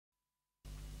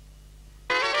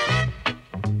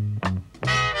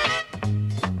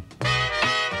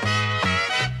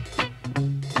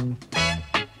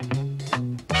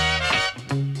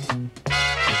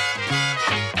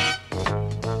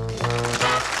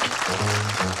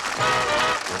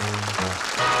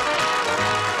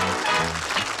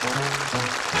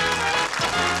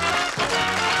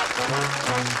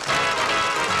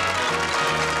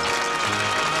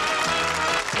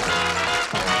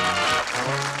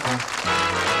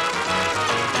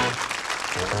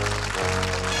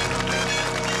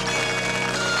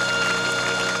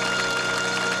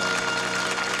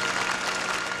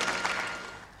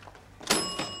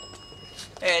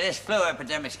this flu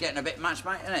epidemic's getting a bit much,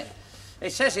 mate, isn't it?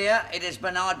 It says here it has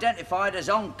been identified as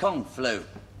Hong Kong flu.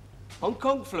 Hong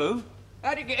Kong flu?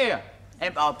 How'd it get here?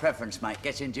 Empire preference, mate.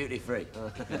 Gets in duty-free.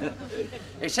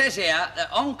 It says here that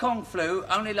Hong Kong flu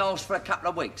only lasts for a couple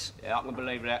of weeks. Yeah, I can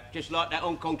believe that. Just like that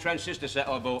Hong Kong transistor set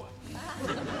I bought.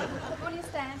 What do you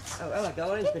stand? Oh, hello,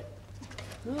 guys.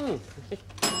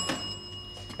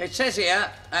 It says here,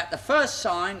 at the first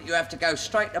sign, you have to go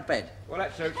straight to bed. Well,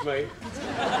 that suits me.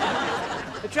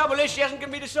 The trouble is, she hasn't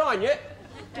given me the sign yet.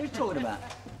 What are you talking about?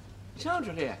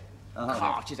 Sandra here.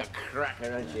 Oh, she's a cracker,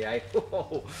 isn't she, eh?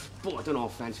 Oh, boy, I don't know, I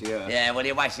fancy her. Yeah, well,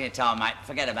 you're wasting your time, mate.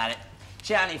 Forget about it.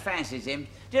 She only fancies him.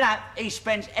 Do you know, he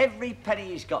spends every penny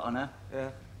he's got on her. Yeah,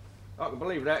 I can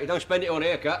believe that. He don't spend it on a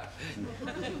haircut.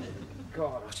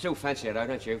 God, I still fancy her, though,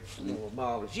 don't you? Oh,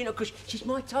 marvellous. You know, because she's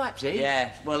my type, see?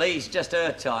 Yeah, well, he's just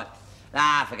her type.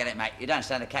 Nah, forget it, mate. You don't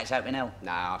stand a cat's open hell.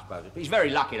 Nah, I suppose. He's very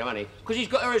lucky, though, isn't he? Because he's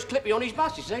got her as Clippy on his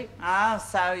bus, you see. Oh,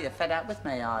 so you're fed up with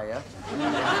me, are you?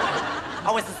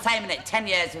 I was the same in it. 10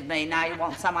 years with me. Now you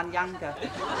want someone younger.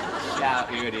 Shut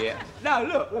up, you idiot. No,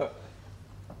 look.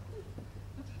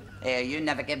 Here, you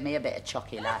never give me a bit of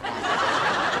chocky like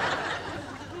that.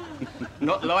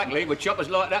 Not likely. With choppers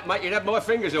like that, mate, you'd have my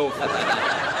fingers off.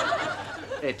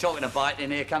 Here, talking of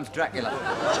biting, here comes Dracula.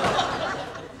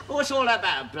 What's all that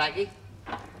about, Blakey?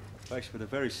 Faced with a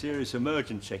very serious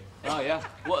emergency. Oh, yeah?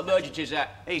 What emergency is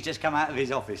that? He's just come out of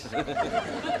his office.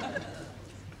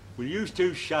 Will you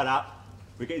two shut up?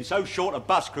 We're getting so short of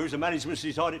bus crews, the management's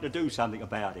decided to do something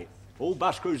about it. All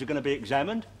bus crews are going to be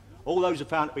examined. All those who are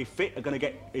found to be fit are going to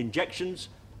get injections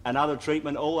and other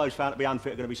treatment. All those found to be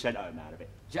unfit are going to be sent home out of it.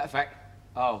 Is that a fact?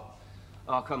 Oh,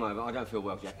 come over. I don't feel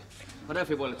well, Jack. I don't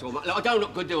feel well at all, mate. Look, I don't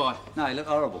look good, do I? No, you look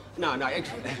horrible. No,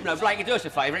 Blakey, do us a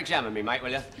favour. Examine me, mate,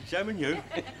 will you? Examine you?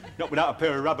 Not without a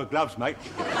pair of rubber gloves, mate.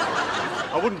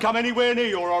 I wouldn't come anywhere near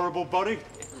your horrible body.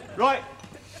 Right,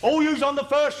 all yous on the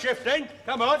first shift, then.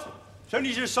 Come on. As soon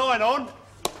as you sign on,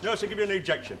 nurse will give you an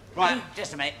injection. Right,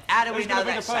 just a minute. How do we know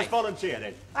that's the first safe? volunteer,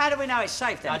 then? How do we know it's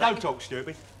safe, then? Now, don't talk,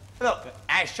 stupid. Look,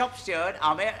 as shop steward,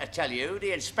 I'm here to tell you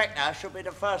the inspector should be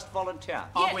the first volunteer.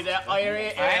 I'm with that. I hear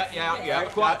it. Yeah,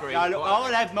 quite agree. Now, look,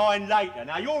 I'll have mine later.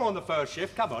 Now, you're on the first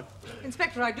shift. Come on.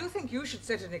 Inspector, I do think you should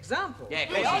set an example. Yeah,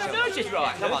 the nurse is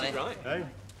right. Come on, then. Right. Hey?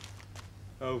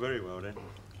 Oh, very well, then.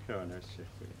 Go on, nurse.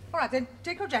 All right, then,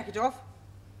 take your jacket off.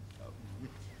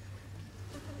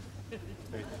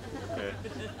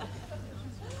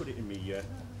 Put it in me,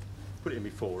 put it in me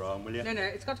forearm, will you? No,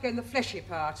 it's got to go in the fleshy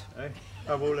part. Hey?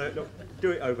 Oh, well, look,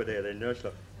 do it over there, then, nurse,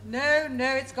 look. No,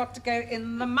 it's got to go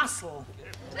in the muscle.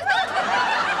 No,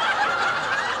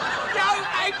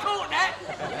 I ain't caught that.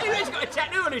 He's got a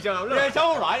tattoo on his arm, look. Yeah, it's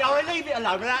all right. I'll leave it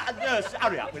alone. Nurse,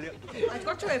 hurry up, will you? I've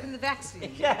got to open the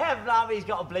vaccine. Yeah, blimey, he's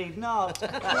got a bleeding arm. Will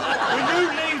you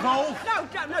leave off?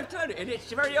 No, turn it in.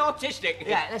 It's very artistic.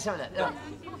 Yeah, let's have a look.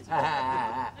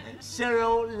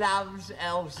 Cyril loves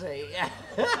Elsie.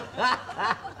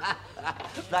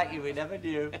 Blakey, we never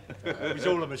knew. It was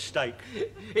all a mistake.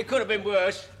 It could have been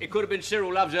worse. It could have been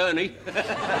Cyril loves Ernie.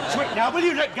 Sweet, now, will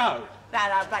you let go?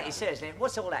 No, Blakey, seriously,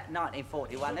 what's all that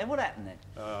 1941 then? What happened then?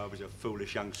 I was a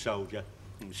foolish young soldier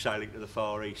and sailing to the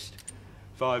Far East.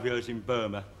 5 years in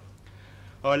Burma.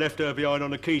 I left her behind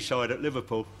on the quayside at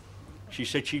Liverpool. She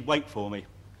said she'd wait for me.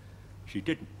 She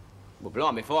didn't. Well,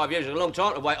 blimey, 5 years is a long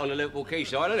time to wait on the Liverpool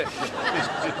quayside, isn't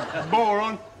it?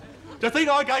 Moron. To think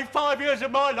I gave 5 years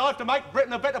of my life to make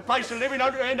Britain a better place to live in,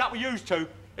 only to end up with you two.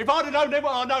 If I'd have known then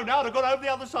what I know now, I'd have gone over the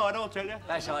other side, I'll tell you.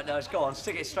 That's right, nurse. Go on,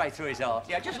 stick it straight through his heart.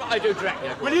 Yeah, just like I do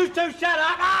Dracula. Will you two shut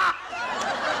up? Ah!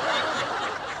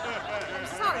 I'm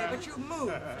sorry, but you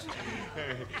moved.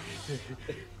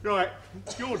 Right,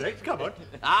 you're next, come on.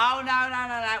 Oh,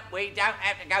 no. We don't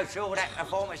have to go through all that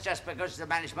performance just because the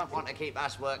management want to keep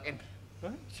us working.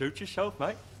 Well, suit yourself,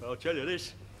 mate. I'll tell you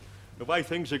this. The way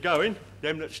things are going,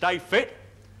 them that stay fit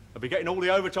will be getting all the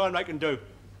overtime they can do.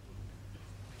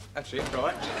 That's it,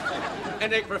 right.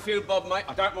 Anything for a few bob, mate.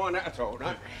 I don't mind that at all,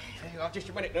 right? There you are, just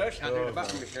a minute, nurse. I'll do the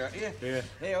button of my shirt here. Yeah.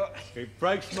 There you are. It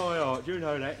breaks my heart, you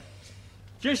know that.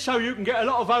 Just so you can get a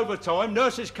lot of overtime,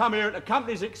 nurses come here at the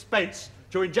company's expense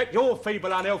to inject your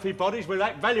feeble, unhealthy bodies with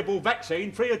that valuable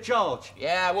vaccine free of charge.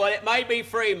 Yeah, well, it may be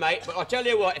free, mate, but I'll tell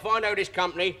you what, if I know this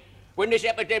company, when this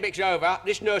epidemic's over,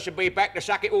 this nurse will be back to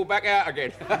suck it all back out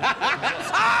again.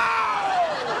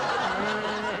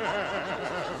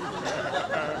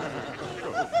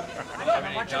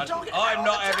 I'm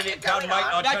not having it done, mate.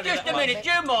 I'll Now, tell you just that a minute, do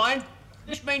you mind?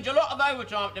 This means a lot of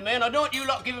overtime to me, and I don't want you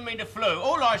lot giving me the flu.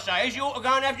 All I say is you ought to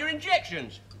go and have your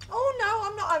injections. Oh, no,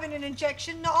 I'm not having an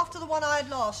injection, not after the one I had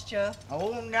last year.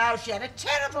 Oh, no, she had a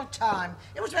terrible time.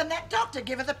 It was when that doctor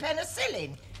gave her the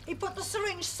penicillin. He put the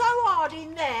syringe so hard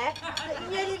in there that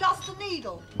he nearly lost the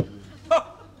needle.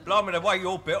 Blimey, the way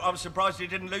you're built, I'm surprised he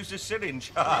didn't lose the syringe.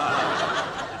 It's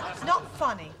not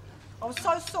funny. I was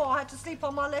so sore I had to sleep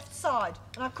on my left side,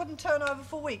 and I couldn't turn over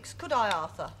for weeks, could I,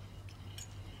 Arthur?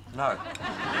 No.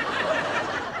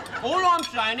 All I'm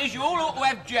saying is you all ought to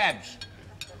have jabs.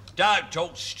 Don't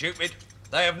talk stupid.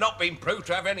 They have not been proved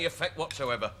to have any effect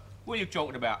whatsoever. What are you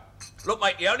talking about? Look,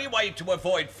 mate, the only way to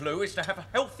avoid flu is to have a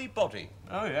healthy body.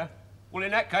 Oh, yeah? Well,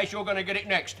 in that case, you're going to get it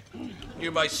next.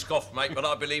 You may scoff, mate, but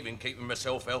I believe in keeping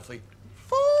myself healthy.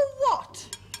 For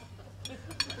what? So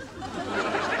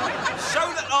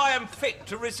that I am fit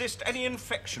to resist any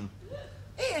infection.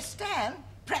 Here, Stan.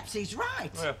 Perhaps he's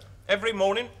right. Yeah. Every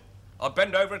morning, I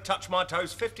bend over and touch my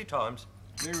toes 50 times.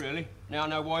 You really? Now I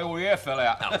know why all your hair fell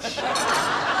out. Oh,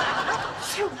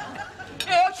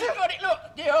 Yeah, she's got it. Look,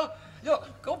 dear.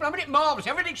 Look, God, blimey, it's marvellous.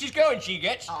 Everything she's going, she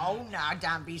gets. Oh, now,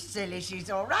 don't be silly.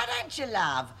 She's all right, ain't you,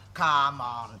 love? Come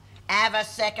on. Have a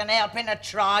second helping a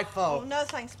trifle. Oh, no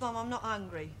thanks, Mum. I'm not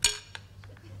hungry.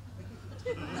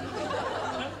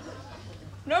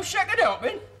 No second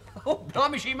helping? Oh,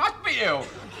 blimey, she must be ill.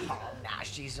 Oh, now,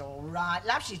 she's all right,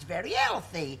 love. She's very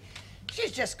healthy.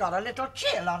 She's just got a little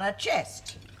chill on her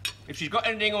chest. If she's got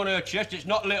anything on her chest, it's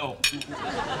not little.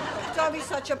 Don't be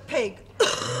such a pig.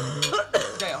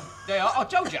 There, I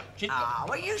told you. Ah,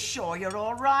 are you sure you're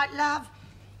all right, love?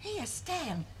 Here,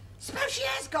 Stan. Suppose she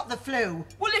has got the flu.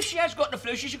 Well, if she has got the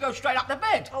flu, she should go straight up to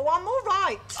bed. Oh, I'm all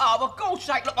right. Oh, for God's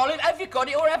sake, look, Olive, have you got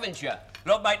it or haven't you?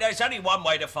 Look, mate, there's only one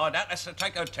way to find out. That's to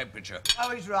take her temperature.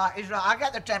 Oh, he's right, he's right. I'll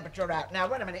get the temperature out. Now,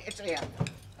 wait a minute. It's here.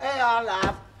 There you are,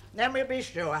 love. Then we'll be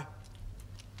sure.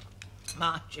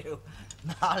 Mind you,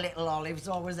 my little Olive's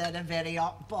always had a very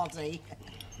hot body.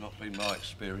 Not been my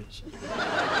experience.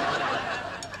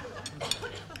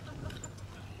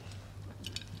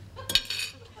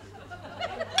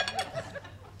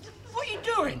 What are you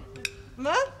doing?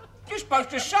 Mum? You're supposed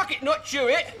to suck it, not chew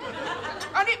it.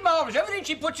 And it marvellous. Everything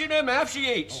she puts in her mouth,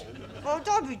 she eats. Oh,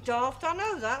 don't be daft. I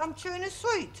know that. I'm chewing a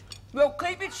sweet. Well,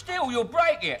 keep it still. You'll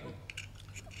break it.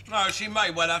 No, she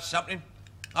may well have something.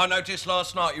 I noticed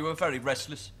last night you were very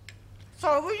restless.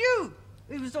 So were you.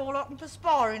 He was all up and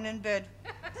perspiring in bed.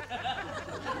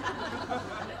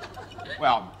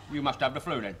 Well, you must have the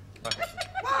flu then.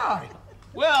 Why?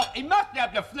 Well, he must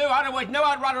have the flu, otherwise no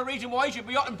other reason why he should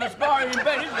be hot and perspiring in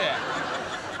bed, is there?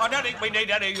 I don't think we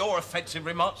need any of your offensive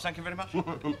remarks. Thank you very much.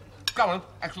 Come on,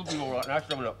 Axel, be all right now. Let's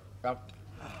have a look. Come.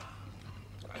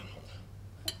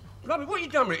 Lovely, what have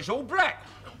you done with it? It's all black.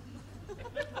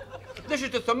 This is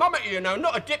the thermometer, you know,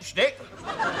 not a dipstick.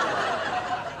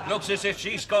 Looks as if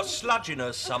she's got sludge in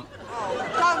her sump. Oh,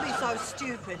 don't be so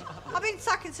stupid. I've been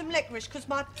sucking some licorice because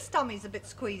my stummy's a bit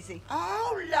squeezy.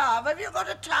 Oh, love, have you got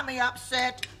a tummy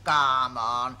upset? Come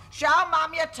on, show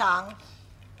Mum your tongue.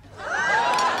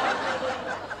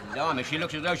 Blimey, she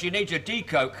looks as though she needs a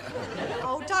decoke.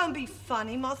 Oh, don't be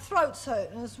funny. My throat's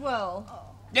hurting as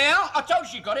well. Yeah, I told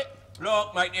you she got it.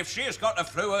 Look, mate, if she has got the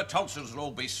flu, her tonsils will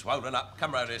all be swollen up.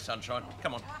 Come round here, sunshine.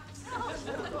 Come on.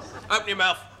 Open your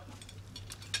mouth.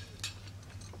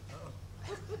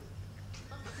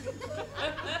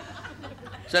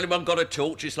 Has anyone got a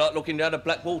torch? It's like looking down a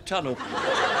black wall tunnel.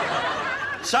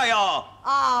 Say ah.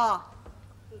 Ah.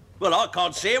 Well, I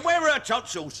can't see it. Where are her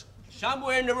tonsils?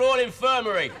 Somewhere in the Royal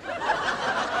Infirmary.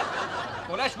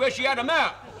 Well, that's where she had them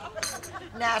out.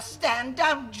 Now, Stan,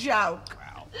 don't joke.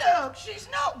 Look, she's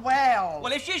not well.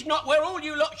 Well, if she's not well, all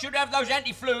you lot should have those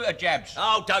anti-flu jabs.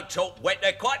 Oh, don't talk wet.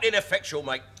 They're quite ineffectual,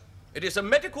 mate. It is a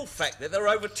medical fact that there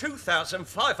are over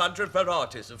 2,500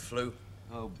 varieties of flu.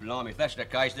 Oh, blimey, if that's the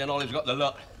case, then Olive's got the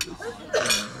lot.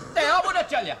 There, what did I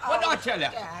tell you? What did I tell you?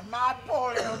 Stan, my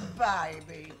poor little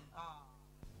baby.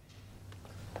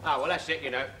 Oh, well, that's it, you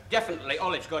know. Definitely,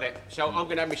 Olive's got it. So I'm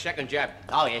going to have my second jab.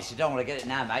 Oh, yes, you don't want to get it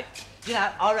now, mate. You know,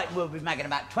 I reckon we'll be making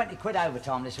about 20 quid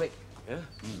overtime this week. Yeah?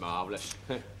 Marvellous.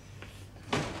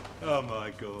 Oh, my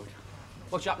God.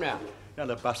 What's up now? Now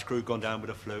the bus crew gone down with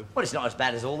the flu. Well, it's not as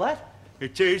bad as all that.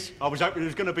 It is. I was hoping it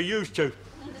was going to be used to.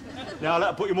 Now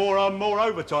that'll put you more on, more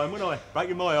overtime, wouldn't I?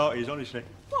 Breaking my heart is, honestly.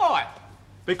 Why?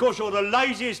 Because you're the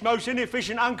laziest, most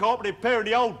inefficient, uncooperative pair in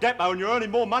the old depot and you're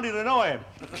earning more money than I am.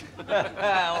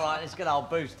 All right, let's get our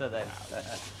booster then.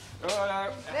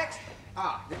 Hello. Next.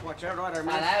 Ah, this one's right over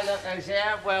me. Hello, look who's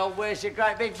here. Well, where's your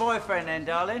great big boyfriend then,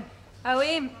 darling? Oh,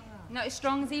 him. Not as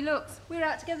strong as he looks. We were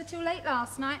out together till late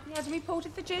last night. He hasn't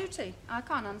reported for duty. I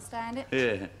can't understand it.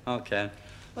 Yeah, okay.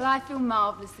 Well, I feel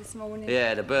marvellous this morning.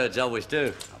 Yeah, the birds always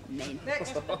do. Men.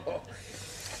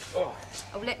 Oh,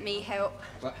 let me help.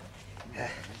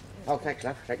 Oh, thanks,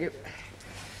 love. Thank you.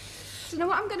 Do you know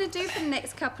what I'm going to do for the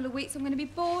next couple of weeks? I'm going to be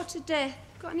bored to death.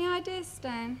 Got any ideas,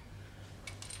 Stan?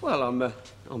 Well, I'm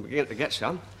beginning to get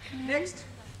some. Next.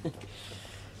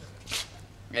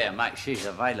 Yeah, mate, she's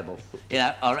available. You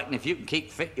know, I reckon if you can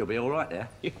keep fit, you'll be all right there.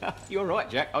 Yeah, you're right,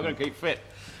 Jack. I'm going to keep fit.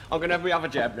 I'm going to have my other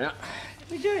jab now.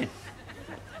 What are you doing?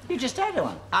 You just had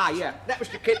one. Ah, yeah. That was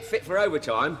to keep fit for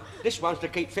overtime. This one's to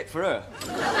keep fit for her.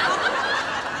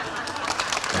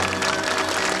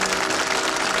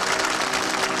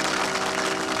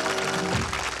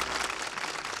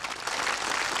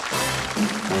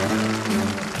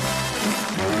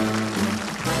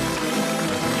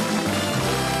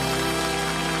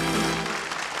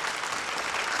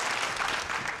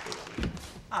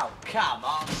 Oh, come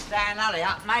on, Stan, hurry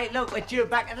up, mate. Look, we're due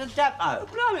back at the depot.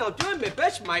 Blimey, I'm doing my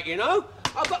best, mate, you know.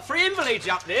 I've got 3 invalids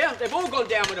up there. They've all gone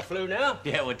down with the flu now.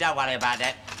 Yeah, well, don't worry about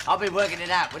that. I've been working it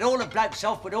out. With all the blokes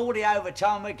off, with all the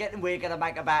overtime we're getting, we're going to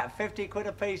make about 50 quid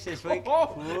a piece this week.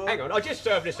 Oh, hang on, I'll just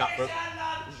serve this up for him.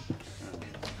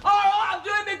 All right, I'm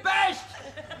doing my best.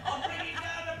 I'm bringing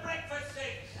down the breakfast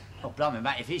things. Oh, blimey,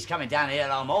 mate, if he's coming down here,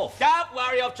 I'm off. Don't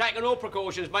worry, I've taken all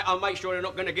precautions, mate. I'll make sure they're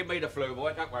not going to give me the flu,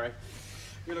 boy. Don't worry.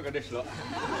 You look at this lot.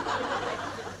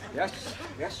 Yes,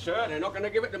 sir. They're not going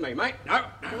to give it to me, mate. No.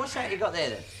 What's that you got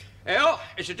there, then? Hell,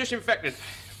 it's a disinfectant.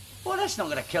 Well, that's not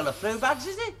going to kill the flu bugs,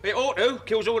 is it? It ought to.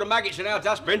 Kills all the maggots in our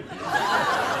dustbin.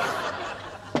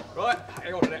 Right,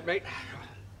 hang on to that, mate.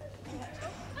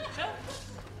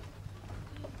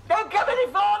 Don't come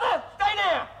any farther! Stay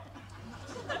there!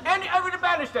 Hand it over the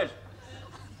banisters.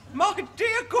 My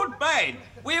dear good man,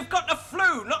 we have got the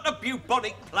flu, not the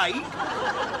bubonic plague.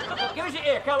 Give us it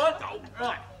here, come on.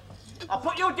 Right. I'll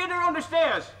put your dinner on the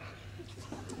stairs.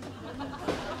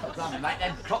 Blimey, mate,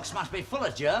 them clocks must be full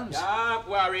of germs. Don't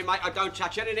worry, mate. I don't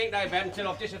touch anything they've had until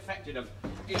I've disinfected them.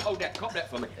 Here, hold that. Cop that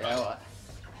for me. Yeah, all right.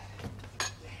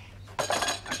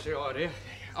 That's the idea.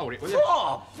 Hold it, will you?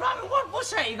 Oh, blimey,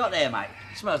 what's that you got there, mate?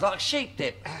 Smells like sheep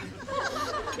dip.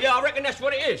 Yeah, I reckon that's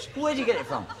what it is. Where'd you get it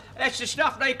from? That's the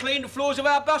stuff they clean the floors of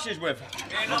our buses with.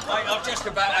 Yeah, look, mate, I've just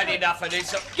about had enough of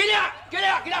this. Get out! Get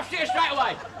out! Get upstairs straight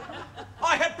away!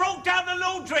 I had brought down the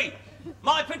laundry.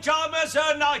 My pyjamas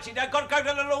are nighty. They've got to go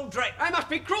to the laundry. They must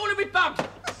be crawling with bugs.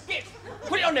 Get,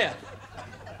 put it on there.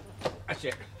 That's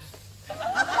it.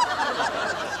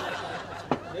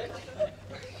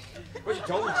 Where's the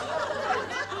tongs?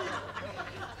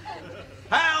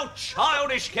 How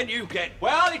childish can you get?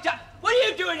 Well, what are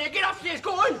you doing here? Get upstairs,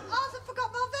 go on. Arthur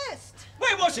forgot my vest.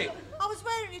 Where was it? I was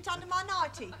wearing it under my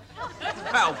nightie.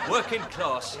 How working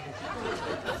class.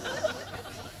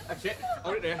 That's it.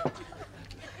 Hold it there.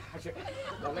 That's it.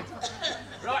 Lovely.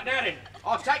 Right, now then.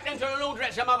 I'll take them to the laundry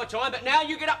at some other time, but now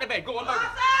you get up to bed. Go on, move.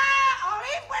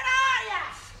 Olive, where are you?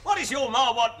 What does your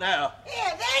ma want now?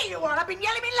 Here, there you are. I've been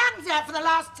yelling my lungs out for the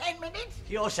last 10 minutes.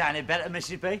 You're sounding better,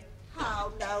 Mrs. B.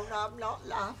 Oh, no, I'm not,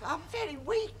 love. I'm very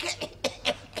weak.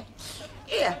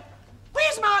 Here,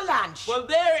 where's my lunch? Well,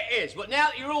 there it is. But now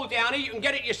that you're all down here, you can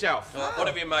get it yourself. What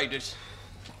have you made us?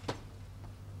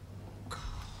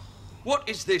 What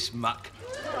is this muck?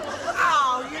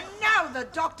 Oh, you know the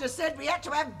doctor said we had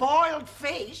to have boiled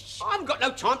fish. I haven't got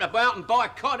no time to go out and buy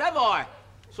cod, have I?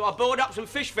 So I boiled up some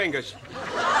fish fingers.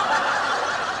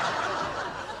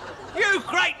 You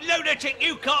great lunatic,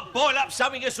 you can't boil up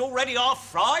something that's already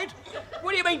half-fried?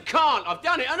 What do you mean can't? I've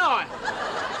done it, haven't I?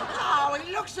 Oh, it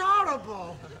looks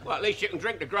horrible. Well, at least you can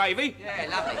drink the gravy. Yeah,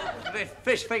 lovely.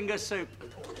 Fish finger soup.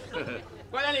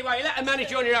 Well, anyway, you let her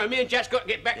manage you on your own. Me and Jack's got to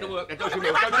get back to work. Now, don't you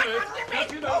move. Don't you move.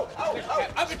 Don't you move.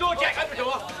 Open the door, Jack. Open the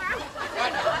door.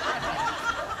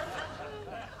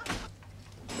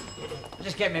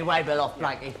 Just get me way bill off,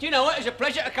 Blakey. Do you know what? It's a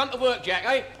pleasure to come to work, Jack,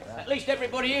 eh? At least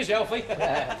everybody is healthy.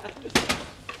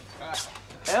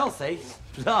 Healthy?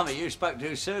 Blimey, you spoke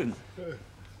too soon.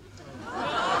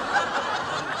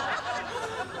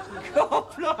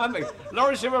 God, blimey.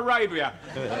 Lawrence of Arabia.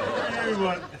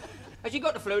 Has he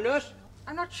got the flu, nurse?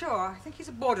 I'm not sure. I think he's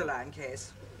a borderline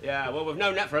case. Yeah, well, we've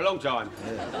known that for a long time.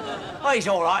 Oh, he's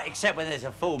all right, except when there's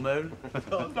a full moon. I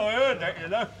heard that, you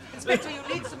know. Inspector, you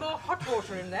need some more hot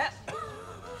water in that.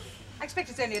 I expect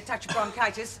it's only a touch of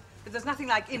bronchitis, but there's nothing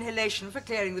like inhalation for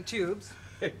clearing the tubes.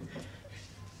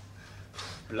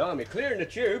 Blimey, clearing the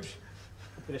tubes?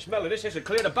 For the smell of this, this will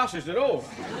clear the buses and all.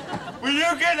 Will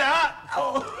you get out?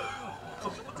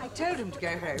 I told him to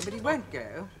go home, but he won't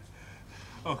go.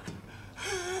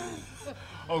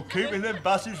 I'm keeping them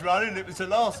buses running. It was the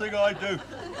last thing I do.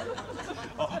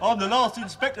 I'm the last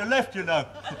inspector left, you know.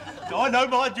 I know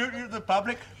my duty to the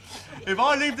public. If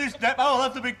I leave this depot, I'll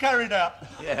have to be carried out.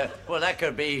 Yeah, well, that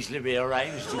could be easily be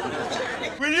arranged.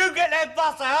 Will you get that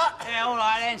bus out? Yeah, all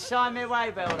right, then. Sign me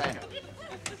way bill, then.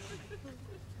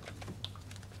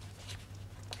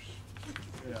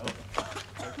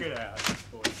 Get out.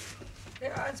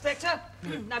 Here, Inspector.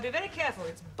 Now be very careful.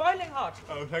 It's boiling hot.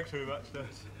 Oh, thanks very much,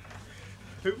 nurse.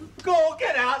 Go on,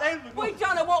 get out then. We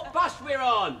don't know what bus we're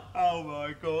on. Oh,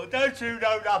 my God. Don't you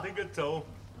know nothing at all?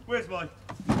 Where's mine?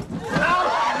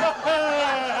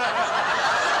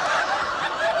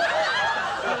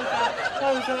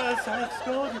 So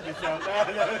scolded yourself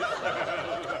there.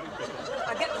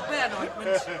 I get the burn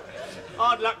ointment.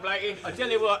 Hard luck, Blakey. I tell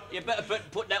you what, you better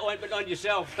put that ointment on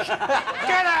yourself. Get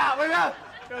out, will you?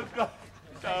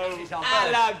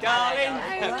 Hello,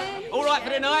 darling. All right for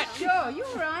the night? Sure, you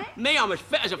all right? Me, I'm as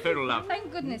fit as a fiddle, love.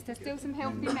 Thank goodness there's still some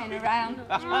healthy men around.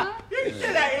 You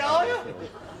still at it, are you?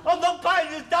 I'm not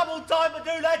paying this double time to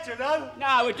do that, you know.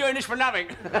 No, we're doing this for nothing.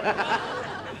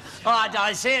 All right,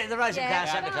 darling, see you at the racing Yeah,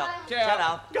 car, 7 o'clock. bye. Shut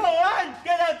up. Go on,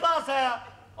 get that bus out.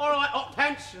 All right, hot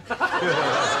pants.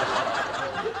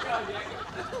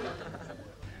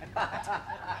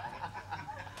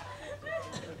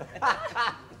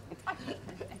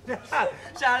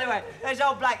 So anyway, there's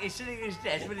old Blackie sitting at his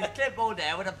desk with his clipboard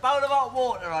there with a bowl of hot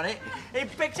water on it. He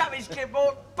picks up his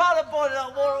clipboard, bowl of boiling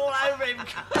hot water all over him.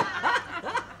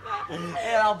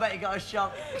 Yeah, I'll bet he got a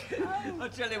shock. I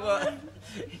tell you what,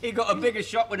 he got a bigger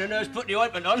shock when the nurse put the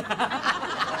ointment on.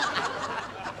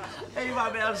 He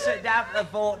won't be able to sit down for the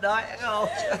fortnight. Oh.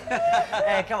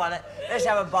 Yeah, come on, let's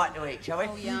have a bite to eat, shall we?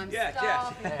 Oh, yeah, I'm Yeah,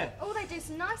 starving. Oh, they do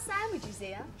some nice sandwiches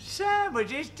here.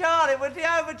 Sandwiches, darling, with the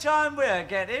overtime we're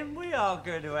getting, we are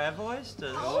going to have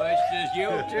oysters. Oysters, you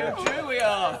true we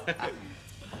are.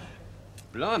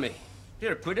 Blimey,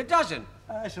 you're £1 a dozen.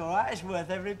 That's all right, it's worth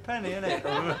every penny, isn't it?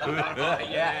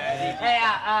 Yeah.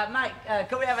 Hey, mate,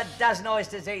 can we have a dozen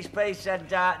oysters each, please, and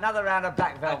another round of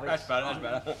black velvet? That's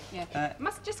better. Yeah.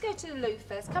 Must just go to the loo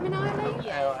first. Come in, Eileen?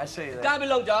 Yeah, I see that. Don't be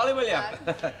long, darling, will you?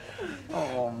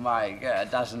 Oh, mate, get a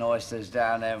dozen oysters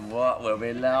down there, and what? We'll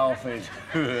be laughing.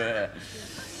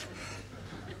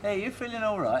 Hey, you feeling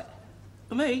all right?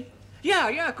 Me? Yeah,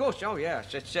 of course. Oh, yeah.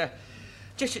 It's a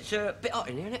bit hot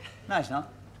in here, isn't it? No, it's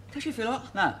not. Does you feel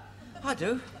hot? No. I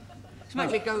do. It's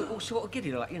making me go all sort of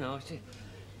giddy, like, you know.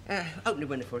 Open the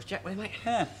window for us, Jack, will you, mate?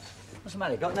 Yeah. What's the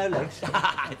matter? Got no legs?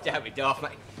 Don't be daft,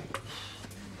 mate.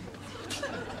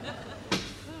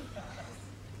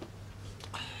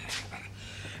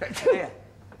 Here.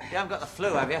 You haven't got the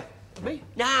flu, have you? Me?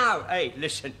 No. Hey,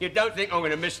 listen, you don't think I'm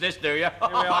going to miss this, do you? Here we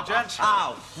are, gents.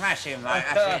 Oh, smash him, mate.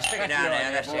 That's it. Stick it down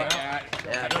there. That's it.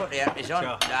 Yeah, put the empties on.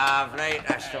 Sure. Lovely.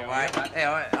 That's the way.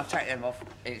 Here, I'll take them off.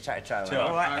 You can take a tray away. Sure.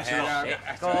 All right. That's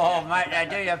it. Go on, mate. Now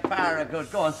do your power of good.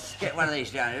 Go on. Get one of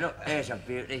these down here. Look, there's a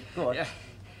beauty. Go on.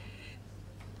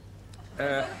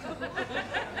 Yeah.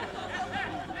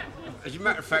 As a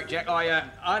matter of fact, Jack,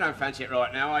 I don't fancy it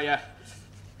right now. I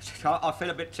feel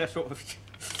a bit sort of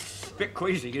bit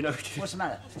queasy, you know. What's the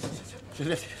matter?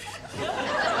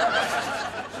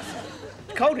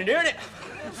 Cold in here, isn't it?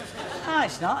 No,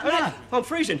 it's not. No. I'm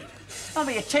freezing. Oh,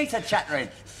 but your teeth are chattering.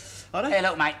 Are they? Hey,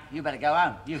 look, mate. You better go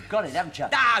home. You've got it, haven't you?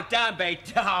 No, don't be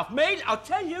daft. Me, I'll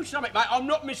tell you something, mate. I'm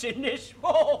not missing this.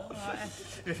 Oh,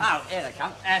 Oh, here they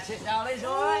come. That's it, darlings.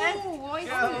 All right, then. Oh,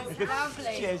 oysters.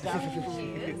 Lovely. Cheers, darling.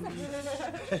 Cheers.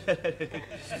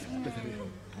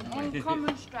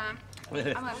 Uncommon stamp.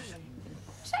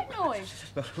 What's that noise?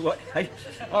 what? Hey?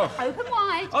 Oh. Open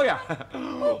wide. Oh, yeah.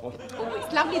 Oh,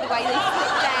 it's lovely the way they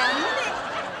sit down, isn't it?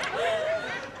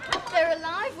 They're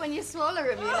alive when you swallow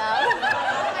them, you know.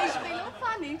 They should be all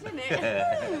funny, didn't it?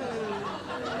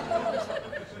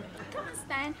 Come on,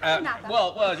 Stan. Another.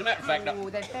 Well, as a matter of fact... Oh,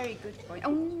 they're very good for you.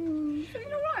 Oh, you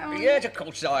feeling all right, aren't you? Yes, of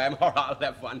course I am. All right, I'll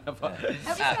have one. Help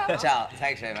yourself. Ciao.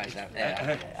 Thanks very much, though.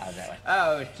 Yeah, how's that way?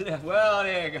 Oh, well,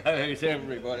 there goes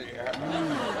everybody.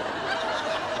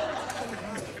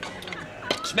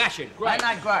 Smashing. Great. Ain't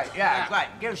that great? Yeah, great.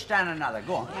 Give Stan another.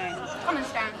 Go on. Yeah. Come on,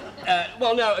 Stan.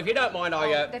 Well, no, if you don't mind,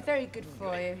 They're very good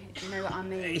for you, if you know what I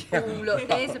mean. Oh, look,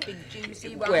 there's a big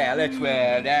juicy one. Well,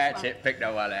 that's it. Pick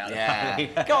the one out.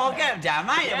 Yeah. Go on, get him down,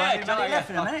 mate. There won't be Yeah, many left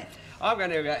in a minute. I'm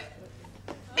going to...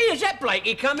 Here's that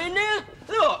Blakey come in there.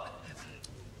 Look.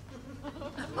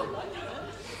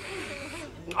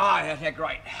 Oh, yeah, they're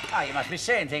great. Oh, you must be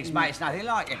seeing things, mate. It's nothing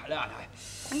like it. No.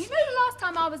 And you know the last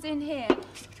time I was in here,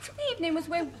 the evening was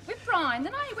with Brian,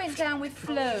 then I went down with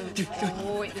flu.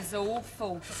 Oh, it was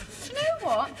awful. Do you know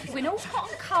what? He went all hot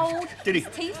and cold. Did he?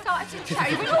 His teeth started to chatter.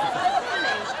 He went all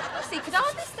wobbly. See, could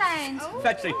hardly stand.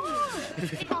 Fancy.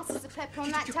 Pass us the pepper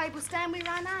on that table stand, we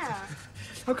ran out.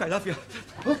 OK, love you.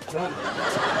 All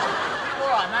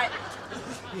right,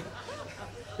 mate.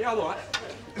 Yeah, I'm all right.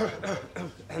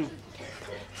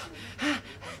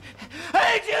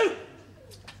 Hate you!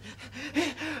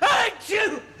 Hate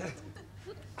you!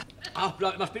 Oh,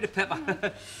 bloke, it must be the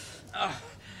pepper.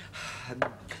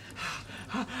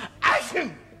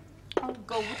 Achoo! Oh,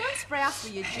 God, well, don't spray us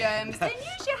with your germs, then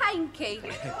use your hanky.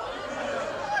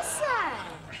 What's that?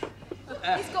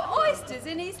 He's got oysters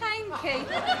in his hanky.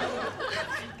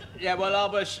 Yeah, well, I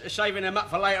was saving them up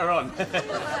for later on.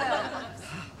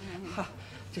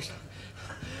 Just...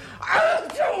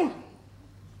 Achoo!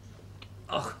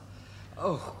 Oh,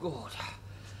 God.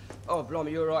 Oh,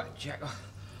 blimey, you're right, Jack.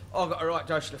 I got a right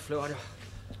dose of the flu.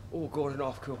 Oh, God, and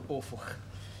I feel awful.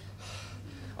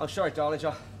 I'm sorry, darlings.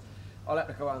 I'll have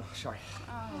to go home. Sorry.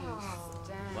 Oh,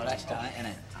 damn. Well, that's done it, isn't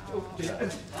it?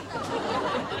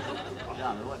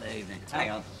 Blimey, what an evening.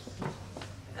 Hang on.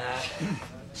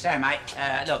 So, mate,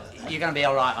 look, you're going to be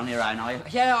all right on your own, are you?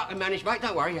 Yeah, I can manage, mate.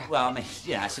 Don't worry. Well, I mean,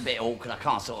 you know, it's a bit awkward. I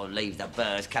can't sort of leave the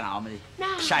birds, can I? I mean,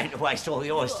 shame to waste all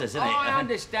the oysters, isn't it? I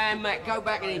understand, Matt. Go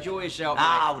back and enjoy yourself, mate.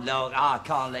 Oh, look, I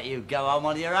can't let you go home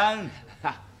on your own.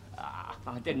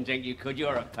 I didn't think you could.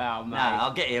 You're a pal, mate. No,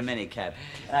 I'll get you a minicab.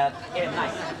 Here,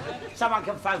 mate. Someone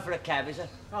can phone for a cab, is there?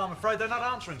 Oh, I'm afraid they're not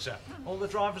answering, sir. All the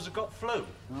drivers have got flu.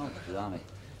 Oh, blimey.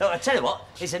 Look, I tell you what,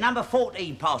 it's a number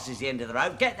 14 passes the end of the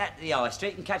road. Get that to the high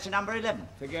street and catch a number 11.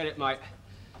 Forget it, mate.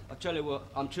 I tell you what,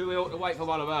 I'm too ill to wait for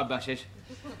one of our buses.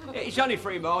 It's only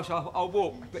 3 miles. I'll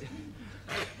walk. But...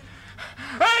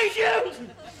 Hey, you!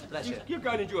 Bless you. You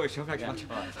go and enjoy yourself. Thanks much.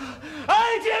 Right.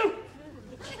 Hey, you!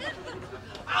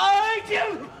 Hey,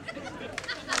 you!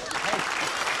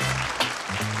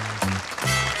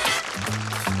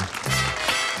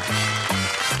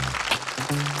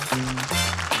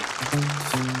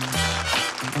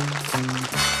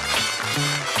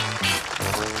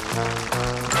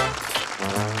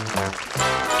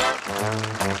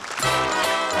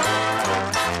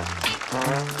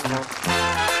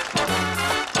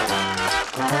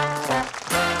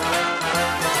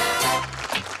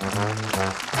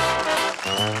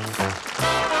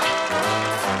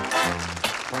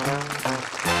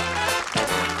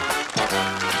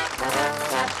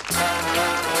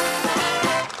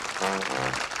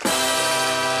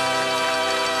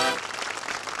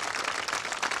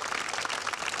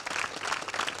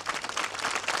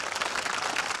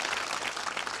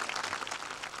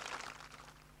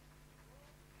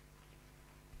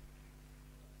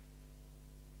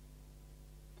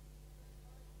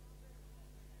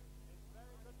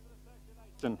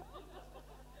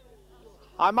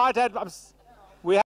 I might add,